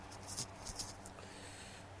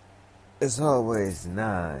It's always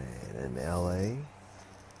 9 in LA,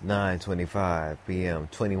 9:25 p.m.,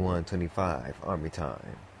 21:25 Army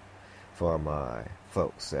time for my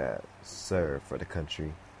folks that serve for the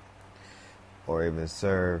country or even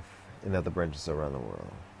serve in other branches around the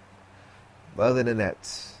world. But other than that,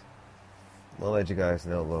 I'm gonna let you guys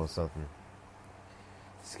know a little something.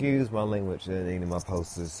 Excuse my language in any of my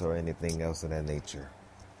posts or anything else of that nature.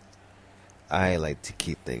 I like to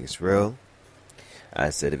keep things real. I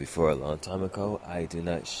said it before a long time ago, I do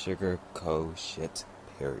not sugarcoat shit,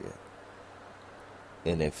 period.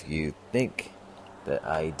 And if you think that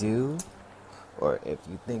I do, or if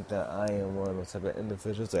you think that I am one of those type of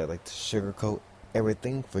individuals that like to sugarcoat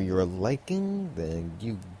everything for your liking, then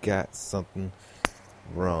you got something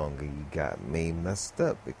wrong and you got me messed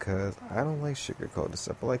up, because I don't like sugarcoating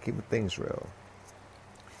stuff. I like keeping things real.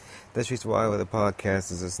 That's the reason why with the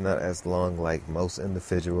podcast is it's not as long like most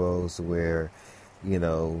individuals where, you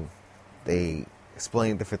know, they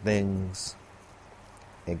explain different things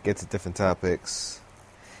and get to different topics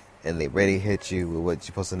and they ready hit you with what you're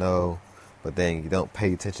supposed to know, but then you don't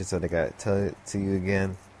pay attention, so they got to tell it to you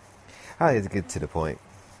again. I like to get to the point.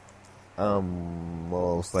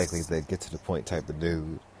 Most likely the get to the point type of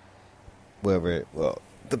dude.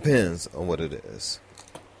 Depends on what it is.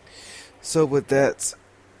 So with that,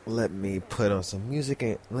 let me put on some music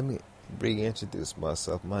and let me reintroduce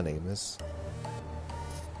myself. My name is...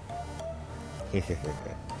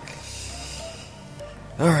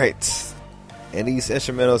 Alright. And these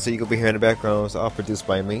instrumentals that you can be hearing in the background are all produced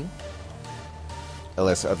by me,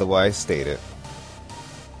 unless otherwise stated.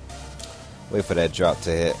 Wait for that drop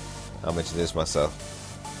to hit. I'll introduce myself.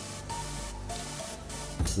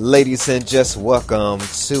 Ladies and gents, welcome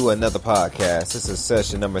to another podcast. This is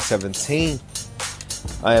session number 17.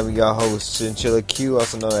 I am your host, Chinchilla Q,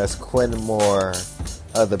 also known as Quinn Moore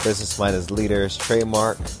of the Business Minded Leaders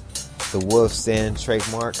trademark, the Wolf's Den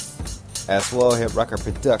trademark, as well Hip Rocker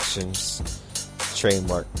Productions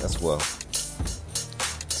trademark as well.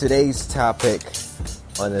 Today's topic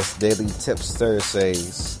on this Daily Tips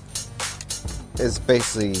Thursdays is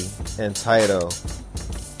basically entitled,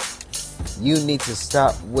 "You need to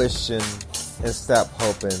stop wishing and stop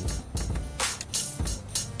hoping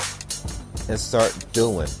and start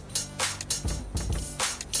doing."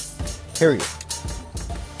 Period.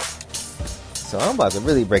 So I'm about to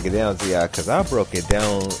really break it down to y'all, because I broke it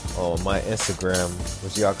down on my Instagram,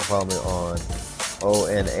 which y'all can follow me on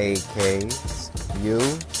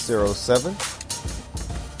ONAKU07,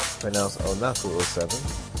 pronounced Onaku07.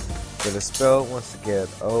 But it's spelled once again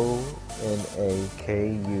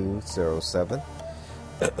ONAKU07.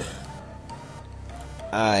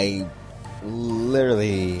 I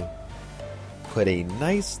literally put a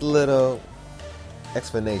nice little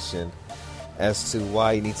explanation as to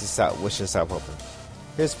why you need to stop wishing, stop hoping.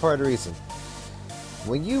 Here's part of the reason.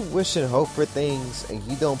 When you wish and hope for things and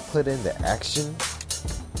you don't put into action,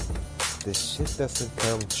 the shit doesn't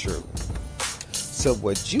come true. So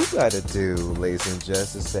what you gotta do, ladies and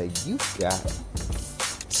gents, is say you got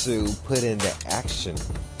to put into action.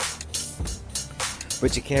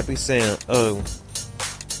 But you can't be saying, "Oh,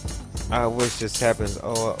 I wish this happens,"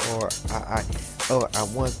 or I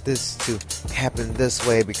want this to happen this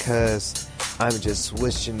way because I'm just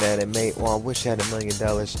wishing that it may, or I wish I had $1 million,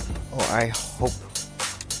 or I hope,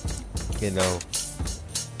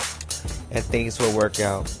 that things will work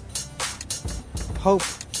out. Hope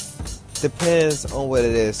depends on what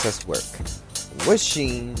it is that's work.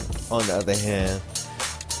 Wishing, on the other hand,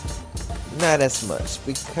 not as much,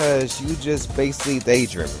 because you just basically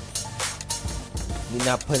daydreaming. You're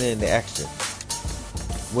not putting into action.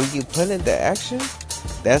 When you put into action,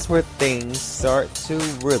 that's where things start to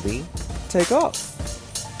really take off.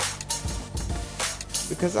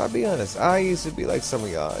 Because I'll be honest, I used to be like some of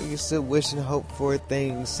y'all. I used to wish and hope for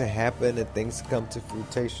things to happen and things to come to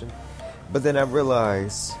fruition. But then I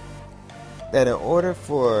realized that in order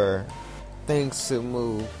for things to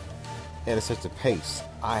move at a certain pace,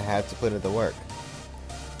 I had to put in the work.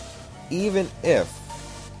 Even if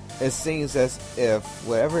it seems as if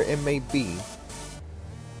whatever it may be,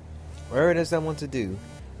 whatever it is I want to do,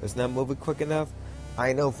 is not moving quick enough,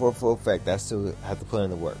 I know for a full fact that I still have to put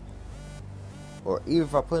in the work. Or even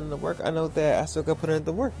if I put in the work, I know that I still got to put in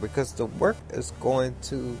the work, because the work is going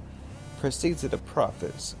to proceed to the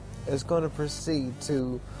profits. It's going to proceed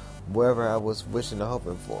to wherever I was wishing and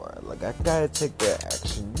hoping for. Like, I gotta take that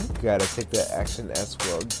action. You gotta take that action as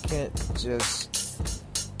well. You can't just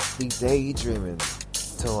be daydreaming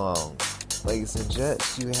too long. Ladies and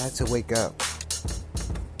gents, you have to wake up.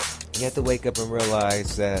 You have to wake up and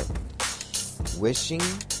realize that wishing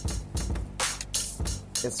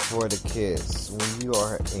it's for the kids. When you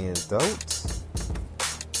are an adult,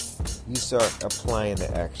 you start applying the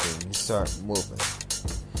action. You start moving.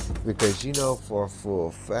 Because you know for a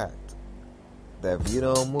full fact that if you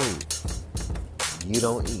don't move, you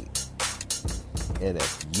don't eat. And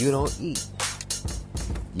if you don't eat,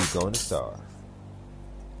 you're going to starve.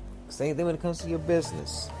 Same thing when it comes to your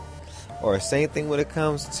business. Or same thing when it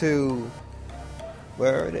comes to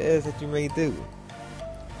whatever it is that you may do.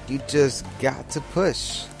 You just got to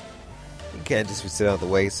push. You can't just be sitting on the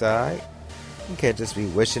wayside. You can't just be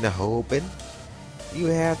wishing and hoping. You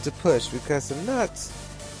have to push, because if not,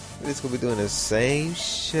 you're just going to be doing the same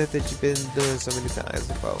shit that you've been doing so many times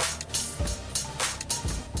before.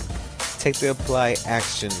 Take the applied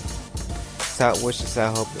action. Stop wishing,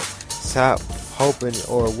 stop hoping. Stop hoping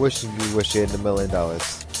or wishing you wish you had $1 million.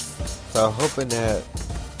 Stop hoping that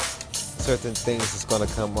certain things is going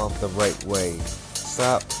to come off the right way.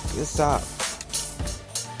 Stop. Just stop.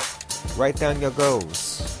 Write down your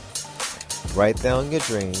goals. Write down your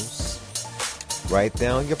dreams. Write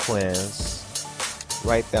down your plans.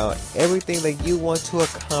 Write down everything that you want to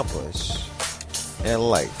accomplish in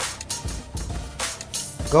life.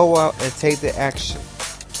 Go out and take the action.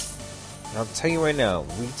 I'm telling you right now,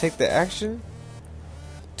 when you take the action,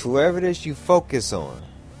 to wherever it is you focus on,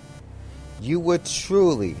 you would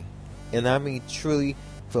truly, and I mean truly,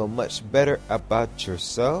 feel much better about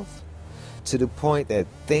yourself, to the point that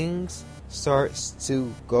things starts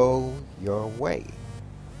to go your way.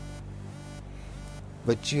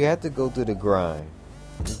 But you have to go through the grind.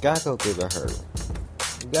 You gotta go through the hurt.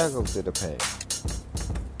 You gotta go through the pain.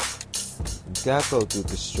 You gotta go through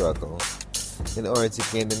the struggle in order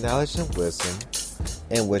to gain the knowledge and wisdom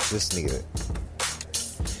and which is needed.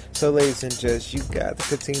 So ladies and gents, you got to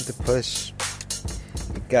continue to push.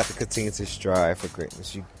 You got to continue to strive for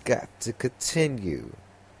greatness. You got to continue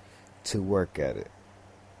to work at it.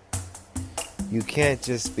 You can't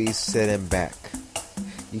just be sitting back.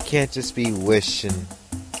 You can't just be wishing.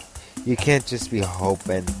 You can't just be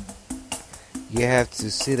hoping. You have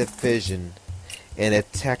to see the vision and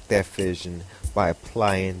attack that vision by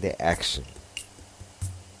applying the action.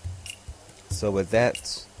 So with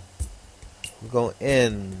that, we're going to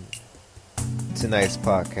end tonight's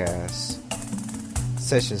podcast,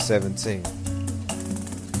 session 17.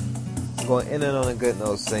 We're going to end it on a good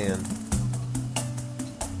note saying,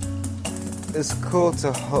 it's cool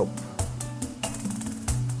to hope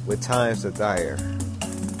with times are dire,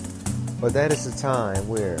 but that is the time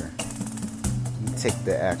where you take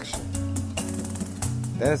the action.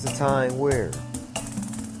 That is the time where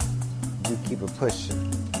you keep it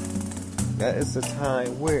pushing. That is the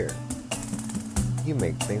time where you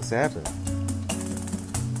make things happen.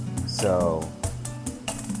 So,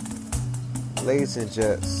 ladies and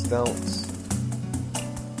gents, don't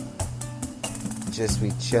just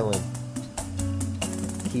be chilling.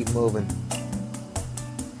 Keep moving.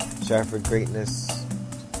 Strive for greatness.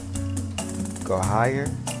 Go higher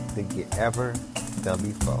than you ever done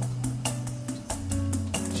before.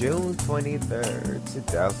 June 23rd,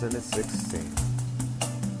 2016.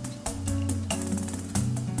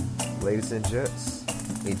 Ladies and gents,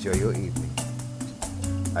 enjoy your evening.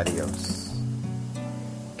 Adios.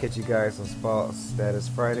 Catch you guys on Sports Status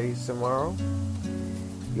Fridays tomorrow.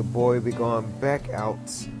 Your boy will be going back out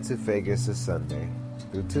to Vegas this Sunday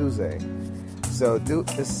through Tuesday. So do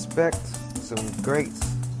expect some great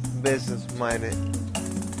business-minded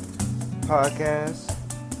podcasts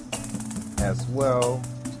as well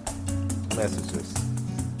messages.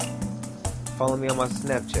 Follow me on my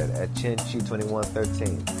Snapchat at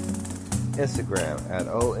Chinchi2113. Instagram at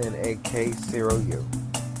ONAK0U.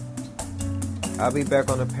 I'll be back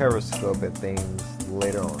on the Periscope and things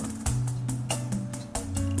later on.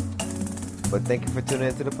 But thank you for tuning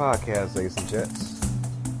into the podcast, ladies and gents.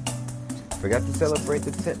 Forgot to celebrate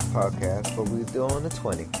the 10th podcast, but we'll do on the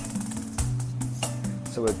 20th.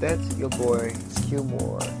 So with that, your boy Q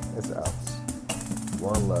Moore is out.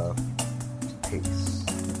 One love. Peace.